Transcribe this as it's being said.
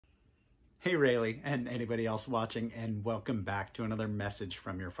Hey Rayleigh and anybody else watching, and welcome back to another message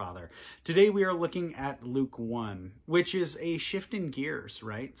from your father. Today we are looking at Luke 1, which is a shift in gears,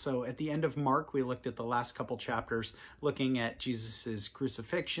 right? So at the end of Mark, we looked at the last couple chapters looking at Jesus's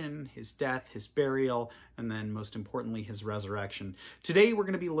crucifixion, his death, his burial, and then most importantly, his resurrection. Today we're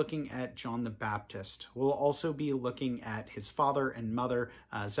going to be looking at John the Baptist. We'll also be looking at his father and mother,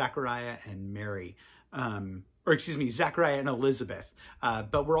 Zachariah and Mary. Zachariah and Elizabeth.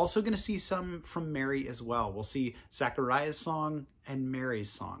 But we're also going to see some from Mary as well. We'll see Zachariah's song and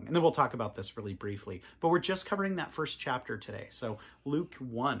Mary's song. And then we'll talk about this really briefly. But we're just covering that first chapter today. So Luke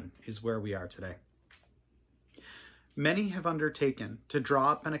 1 is where we are today. Many have undertaken to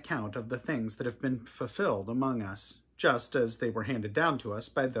draw up an account of the things that have been fulfilled among us, just as they were handed down to us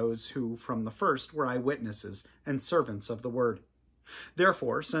by those who from the first were eyewitnesses and servants of the word.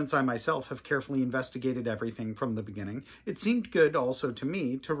 Therefore, since I myself have carefully investigated everything from the beginning, it seemed good also to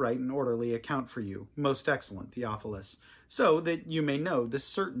me to write an orderly account for you, most excellent Theophilus, so that you may know the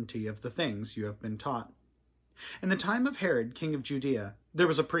certainty of the things you have been taught. In the time of Herod, king of Judea, there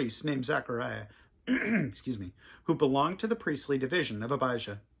was a priest named Zachariah, who belonged to the priestly division of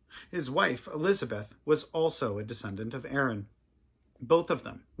Abijah. His wife, Elizabeth, was also a descendant of Aaron. Both of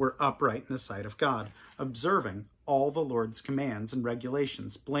them were upright in the sight of God, observing all the Lord's commands and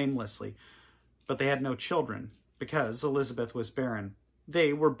regulations blamelessly. But they had no children, because Elizabeth was barren.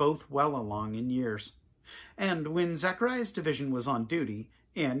 They were both well along in years. And when Zachariah's division was on duty,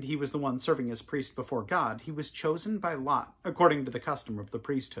 and he was the one serving as priest before God, he was chosen by lot, according to the custom of the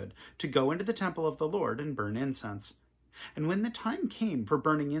priesthood, to go into the temple of the Lord and burn incense. And when the time for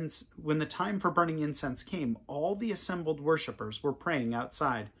burning incense came, all the assembled worshippers were praying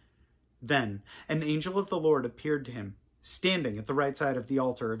outside. Then an angel of the Lord appeared to him, standing at the right side of the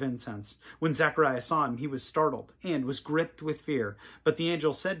altar of incense. When Zachariah saw him, he was startled and was gripped with fear. But the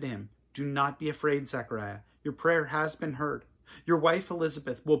angel said to him, "Do not be afraid, Zachariah. Your prayer has been heard. Your wife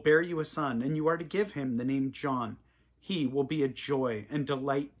Elizabeth will bear you a son, and you are to give him the name John. He will be a joy and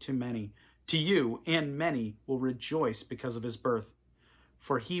delight to many. To you, and many will rejoice because of his birth.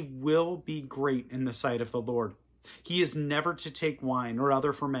 For he will be great in the sight of the Lord. He is never to take wine or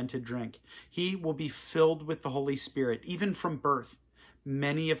other fermented drink. He will be filled with the Holy Spirit, even from birth.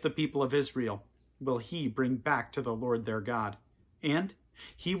 Many of the people of Israel will he bring back to the Lord their God. And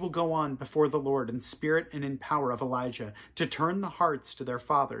he will go on before the Lord in spirit and in power of Elijah, to turn the hearts to their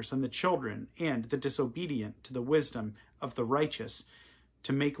fathers and the children and the disobedient to the wisdom of the righteous,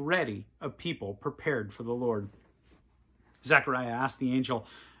 to make ready a people prepared for the Lord." Zachariah asked the angel,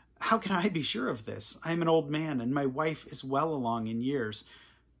 "How can I be sure of this? I am an old man, and my wife is well along in years."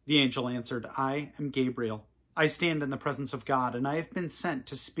 The angel answered, "I am Gabriel. I stand in the presence of God, and I have been sent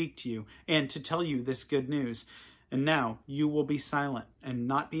to speak to you and to tell you this good news. And now you will be silent and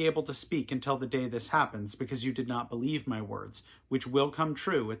not be able to speak until the day this happens, because you did not believe my words, which will come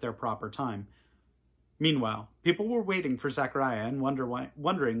true at their proper time." Meanwhile, people were waiting for Zachariah and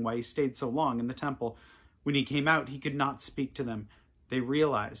wondering why he stayed so long in the temple. When he came out, he could not speak to them. They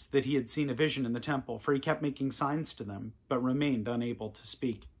realized that he had seen a vision in the temple, for he kept making signs to them, but remained unable to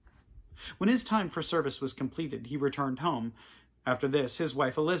speak. When his time for service was completed, he returned home. After this, his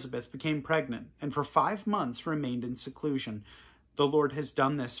wife Elizabeth became pregnant, and for 5 months remained in seclusion. "The Lord has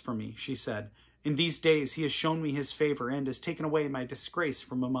done this for me," she said. "In these days he has shown me his favor and has taken away my disgrace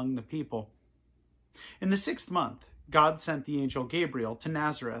from among the people." In the 6th month, God sent the angel Gabriel to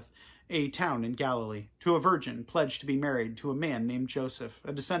Nazareth, a town in Galilee, to a virgin pledged to be married to a man named Joseph,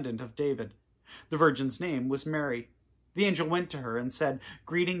 a descendant of David. The virgin's name was Mary. The angel went to her and said,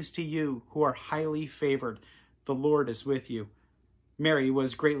 "Greetings to you who are highly favored. The Lord is with you." Mary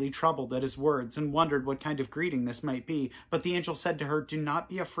was greatly troubled at his words and wondered what kind of greeting this might be. But the angel said to her, "Do not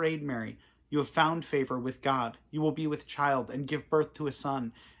be afraid, Mary. You have found favor with God. You will be with child and give birth to a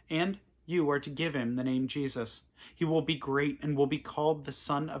son, and you are to give him the name Jesus. He will be great and will be called the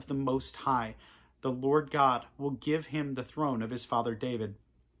Son of the Most High. The Lord God will give him the throne of his father David,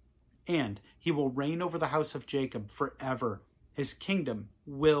 and he will reign over the house of Jacob forever. His kingdom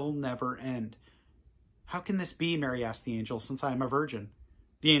will never end." "How can this be?" Mary asked the angel, "since I am a virgin?"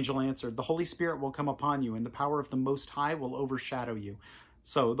 The angel answered, "The Holy Spirit will come upon you, and the power of the Most High will overshadow you.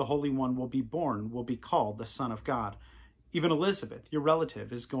 So the Holy One will be born, will be called the Son of God. Even Elizabeth, your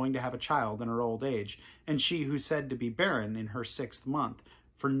relative, is going to have a child in her old age, and she who said to be barren in her 6th month,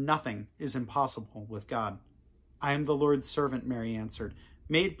 for nothing is impossible with God." "I am the Lord's servant," Mary answered.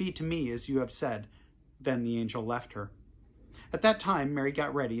 "May it be to me as you have said." Then the angel left her. At that time, Mary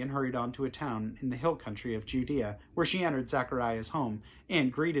got ready and hurried on to a town in the hill country of Judea, where she entered Zachariah's home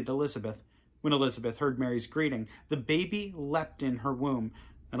and greeted Elizabeth. When Elizabeth heard Mary's greeting, the baby leapt in her womb.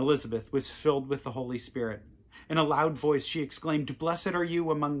 And Elizabeth was filled with the Holy Spirit. In a loud voice she exclaimed, "Blessed are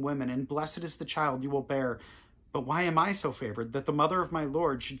you among women, and blessed is the child you will bear. But why am I so favored that the mother of my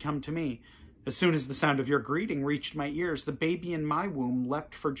Lord should come to me? As soon as the sound of your greeting reached my ears, the baby in my womb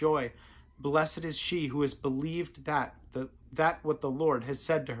leapt for joy. Blessed is she who has believed that what the Lord has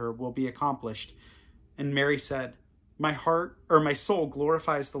said to her will be accomplished." And Mary said, my soul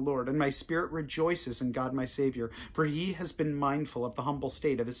glorifies the Lord, and my spirit rejoices in God my Savior, for he has been mindful of the humble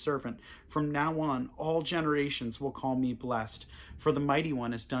state of his servant. From now on, all generations will call me blessed, for the Mighty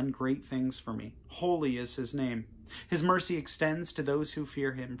One has done great things for me. Holy is his name. His mercy extends to those who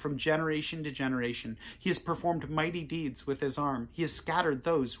fear him from generation to generation. He has performed mighty deeds with his arm. He has scattered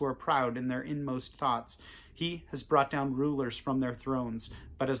those who are proud in their inmost thoughts. He has brought down rulers from their thrones,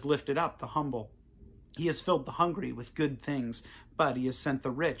 but has lifted up the humble. He has filled the hungry with good things, but he has sent the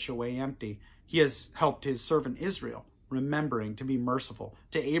rich away empty. He has helped his servant Israel, remembering to be merciful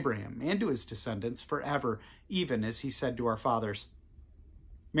to Abraham and to his descendants forever, even as he said to our fathers.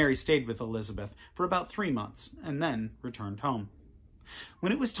 Mary stayed with Elizabeth for about 3 months and then returned home.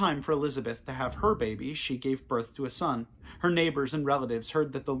 When it was time for Elizabeth to have her baby, she gave birth to a son. Her neighbors and relatives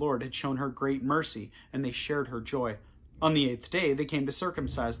heard that the Lord had shown her great mercy, and they shared her joy. On the 8th day, they came to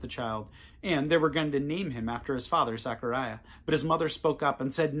circumcise the child, and they were going to name him after his father, Zechariah. But his mother spoke up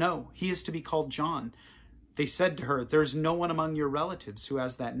and said, "No, he is to be called John." They said to her, "There is no one among your relatives who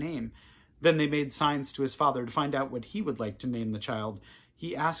has that name." Then they made signs to his father to find out what he would like to name the child.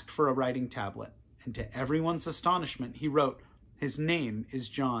 He asked for a writing tablet, and to everyone's astonishment, he wrote, "His name is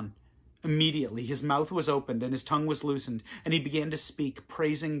John." Immediately his mouth was opened and his tongue was loosened, and he began to speak,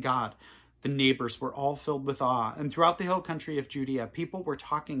 praising God. The neighbors were all filled with awe, and throughout the hill country of Judea, people were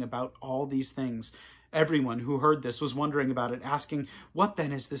talking about all these things. Everyone who heard this was wondering about it, asking, "What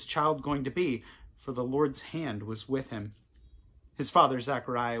then is this child going to be?" For the Lord's hand was with him. His father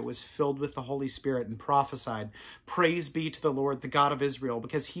Zechariah was filled with the Holy Spirit and prophesied, "Praise be to the Lord, the God of Israel,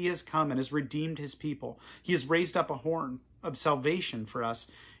 because he has come and has redeemed his people. He has raised up a horn of salvation for us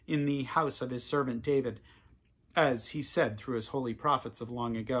in the house of his servant David, as he said through his holy prophets of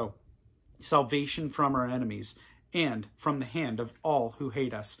long ago. Salvation from our enemies and from the hand of all who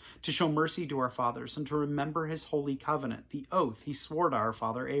hate us, to show mercy to our fathers and to remember his holy covenant, the oath he swore to our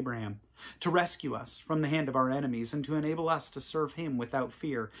father Abraham, to rescue us from the hand of our enemies and to enable us to serve him without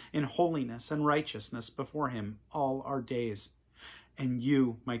fear, in holiness and righteousness before him all our days. And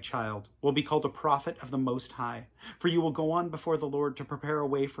you, my child, will be called a prophet of the Most High, for you will go on before the Lord to prepare a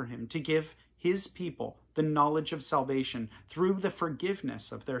way for him, to give his people the knowledge of salvation through the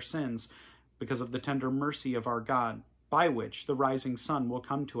forgiveness of their sins, because of the tender mercy of our God, by which the rising sun will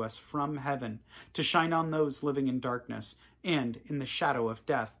come to us from heaven, to shine on those living in darkness and in the shadow of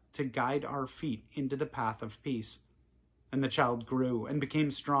death, to guide our feet into the path of peace." And the child grew and became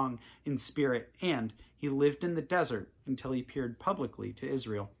strong in spirit, and he lived in the desert until he appeared publicly to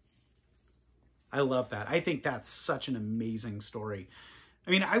Israel. I love that. I think that's such an amazing story. I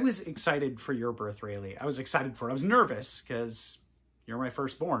mean, I was excited for your birth, Rayleigh. I was excited for it. I was nervous because you're my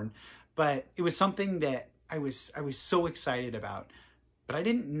firstborn. But it was something that I was so excited about, but I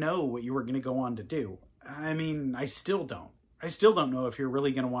didn't know what you were going to go on to do. I mean, I still don't. I still don't know if you're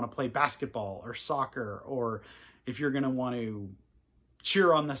really going to want to play basketball or soccer, or if you're going to want to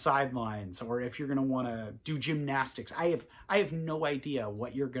cheer on the sidelines, or if you're going to want to do gymnastics. I have no idea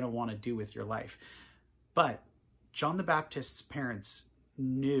what you're going to want to do with your life. But John the Baptist's parents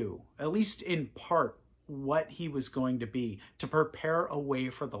knew, at least in part, what he was going to be, to prepare a way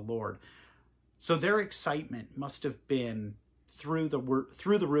for the Lord. So their excitement must have been through the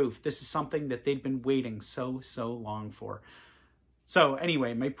roof. This is something that they'd been waiting so long for. So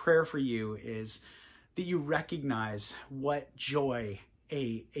anyway, my prayer for you is that you recognize what joy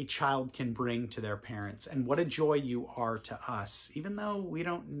a child can bring to their parents, and what a joy you are to us, even though we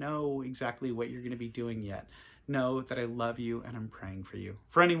don't know exactly what you're going to be doing yet. Know that I love you and I'm praying for you.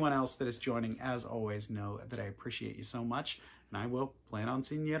 For anyone else that is joining, as always, know that I appreciate you so much, and I will plan on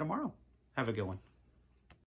seeing you tomorrow. Have a good one.